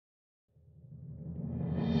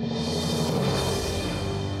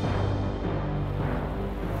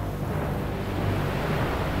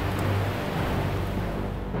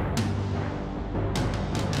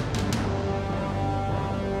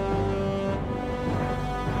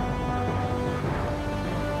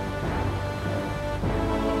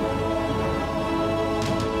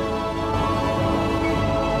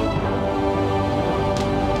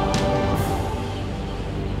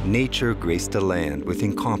Nature graced a land with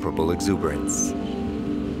incomparable exuberance.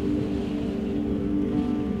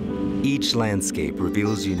 Each landscape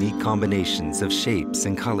reveals unique combinations of shapes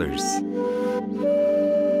and colors.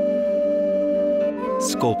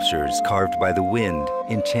 Sculptures carved by the wind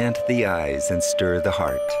enchant the eyes and stir the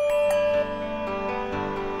heart.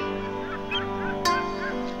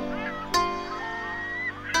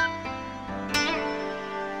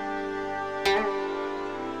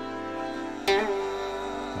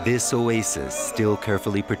 This oasis still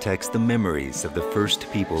carefully protects the memories of the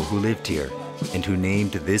first people who lived here and who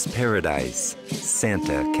named this paradise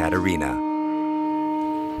Santa Catarina.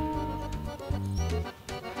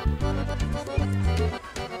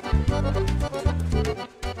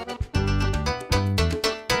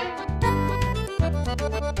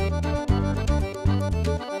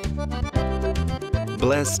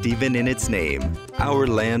 Blessed even in its name, our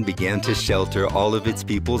land began to shelter all of its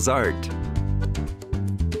people's art.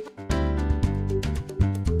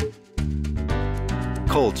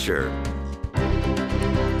 Culture,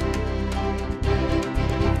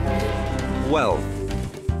 wealth,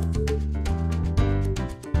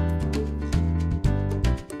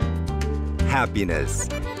 happiness,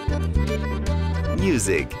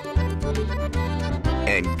 music,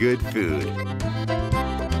 and good food.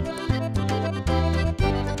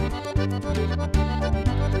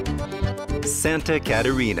 Santa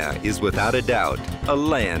Catarina is without a doubt a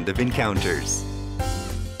land of encounters.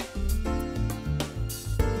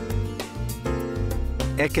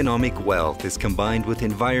 Economic wealth is combined with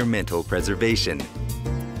environmental preservation.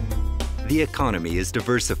 The economy is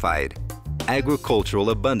diversified.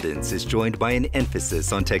 Agricultural abundance is joined by an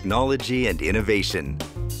emphasis on technology and innovation.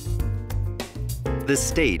 The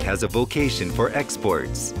state has a vocation for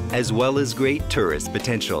exports, as well as great tourist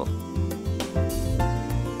potential.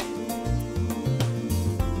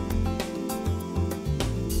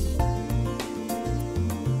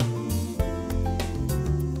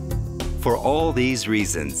 For all these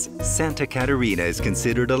reasons, Santa Catarina is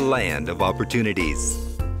considered a land of opportunities.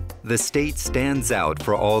 The state stands out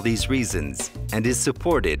for all these reasons and is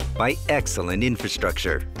supported by excellent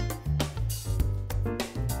infrastructure.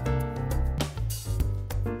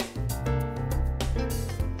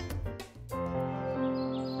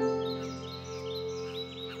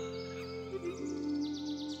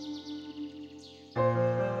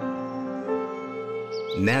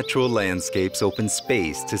 Natural landscapes open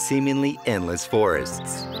space to seemingly endless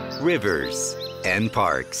forests, rivers, and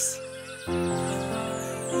parks.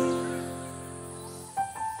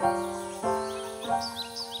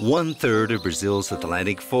 One-third of Brazil's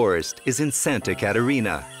Atlantic forest is in Santa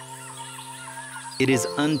Catarina. It is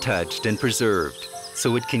untouched and preserved,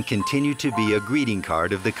 so it can continue to be a greeting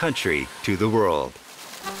card of the country to the world.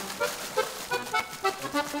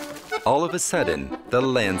 All of a sudden, the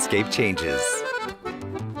landscape changes.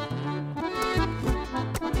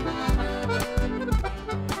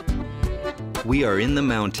 We are in the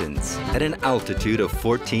mountains at an altitude of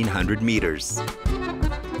 1,400 meters.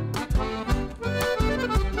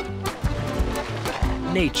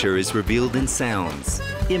 Nature is revealed in sounds,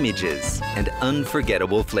 images, and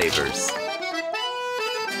unforgettable flavors.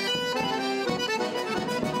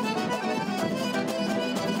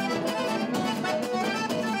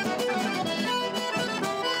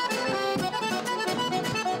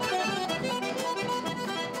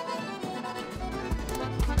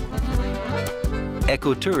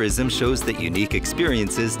 Ecotourism shows that unique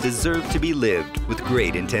experiences deserve to be lived with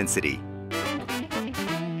great intensity.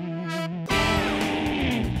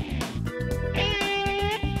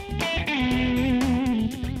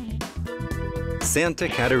 Santa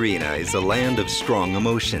Catarina is a land of strong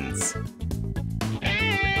emotions,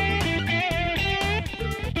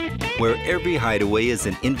 where every hideaway is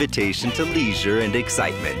an invitation to leisure and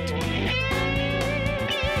excitement.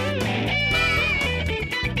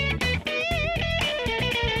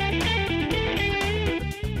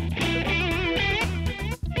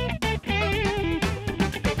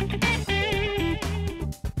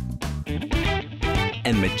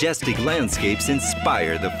 And majestic landscapes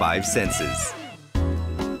inspire the five senses.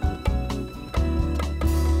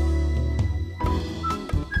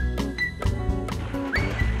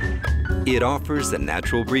 It offers the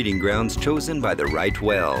natural breeding grounds chosen by the right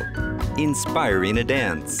well, inspiring a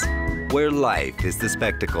dance, where life is the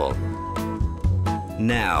spectacle.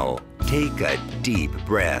 Now, take a deep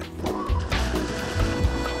breath.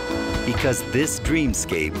 Because this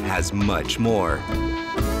dreamscape has much more.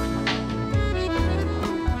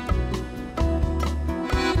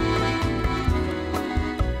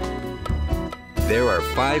 There are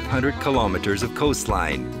 500 kilometers of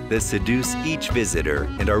coastline that seduce each visitor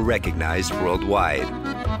and are recognized worldwide.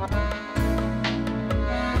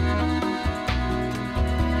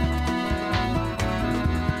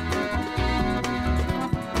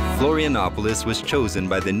 Florianopolis was chosen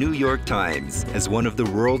by the New York Times as one of the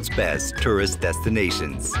world's best tourist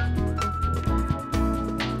destinations.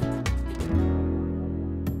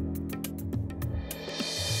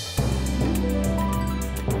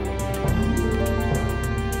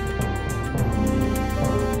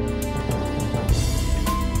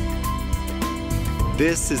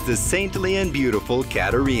 This is the saintly and beautiful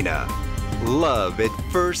Catarina. Love at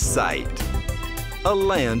first sight. A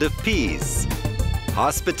land of peace,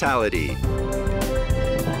 hospitality,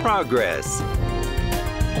 progress,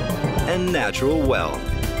 and natural wealth.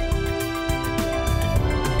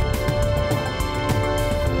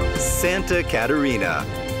 Santa Catarina,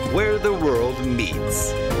 where the world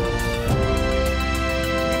meets.